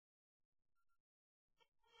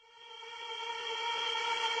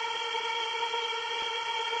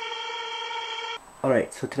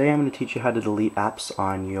Alright, so today I'm going to teach you how to delete apps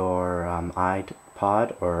on your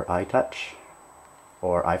iPod or Itouch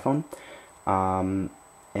or iPhone.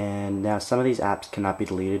 And now some of these apps cannot be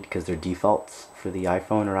deleted because they're defaults for the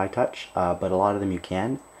iPhone or Itouch, but a lot of them you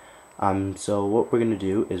can. So what we're going to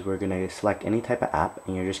do is we're going to select any type of app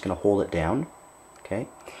and you're just going to hold it down, okay?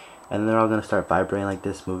 And then they're all going to start vibrating like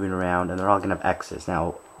this, moving around, and they're all going to have X's.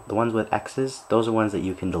 Now, the ones with X's, those are ones that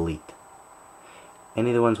you can delete.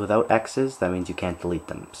 Any of the ones without X's, that means you can't delete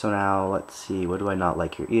them. So now, let's see, what do I not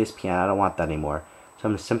like here? ESPN, I don't want that anymore. So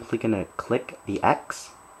I'm simply going to click the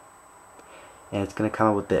X, and it's going to come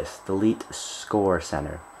up with this, Delete Score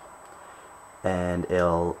Center. And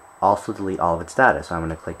it'll also delete all of its data. So I'm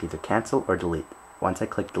going to click either cancel or delete. Once I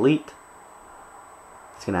click delete,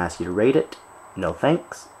 it's going to ask you to rate it. No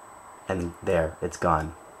thanks. And there, it's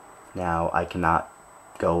gone. Now I cannot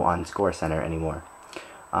go on Score Center anymore.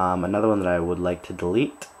 Another one that I would like to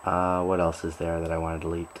delete, what else is there that I want to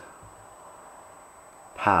delete?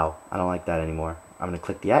 POW, I don't like that anymore. I'm going to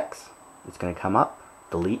click the X, it's going to come up,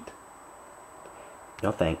 delete,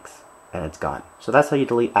 no thanks, and it's gone. So that's how you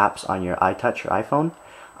delete apps on your iTouch or iPhone.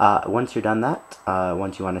 Once you're done that,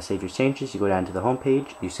 once you want to save your changes, you go down to the home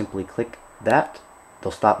page, you simply click that, they'll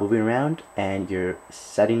stop moving around, and your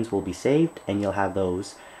settings will be saved, and you'll have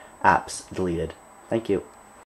those apps deleted. Thank you.